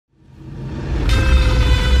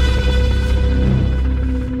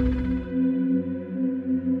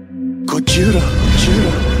Judah, Judah,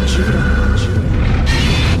 Judah, Judah.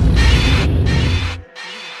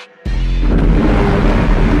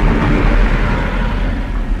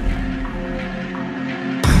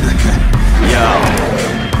 Yo,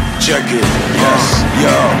 check it, yes, yo,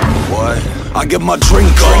 what? I get my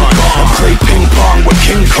drink on and play ping pong with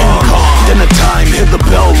King Kong. Dinner time, hear the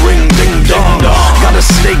bell ring, ding dong. Got a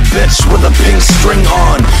snake bitch with a pink string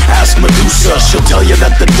on. Ask Mw3, she'll tell you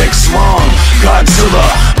that the dick's long. Godzilla,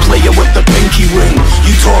 player with the pinky ring.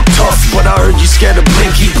 You talk tough, but I heard you scared of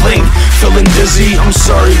blinky blink. Feeling dizzy, I'm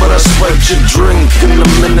sorry, but I swiped your drink. In a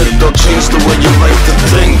minute, they'll change the way you like to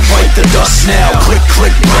think. Bite the dust now, click,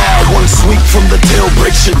 click, now. One sweep from the tail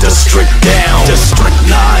breaks your district down. District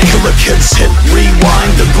 9, killer kids hit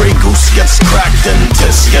rewind. The Grey Goose gets cracked and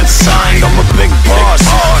Tis gets signed. I'm a big boss,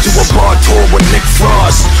 do a bar tour with Nick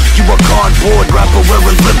Frost. You a cardboard rapper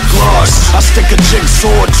wearing lip gloss. I stick a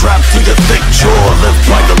jigsaw trapped to your thick jaw. Live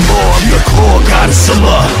by the law, I'm the claw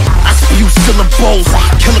Godzilla. I spew syllables,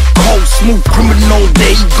 killer cold, smooth criminal,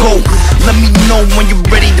 there you go. Let me know when you're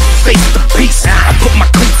ready to face the beast. I put my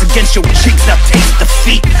cleats against your cheeks, now taste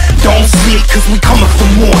defeat. Don't sleep, cause we coming for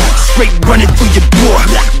more. Straight running through your door,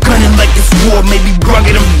 gunning like it's war. Maybe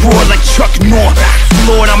rugged and raw like Chuck North.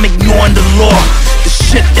 Lord, I'm ignoring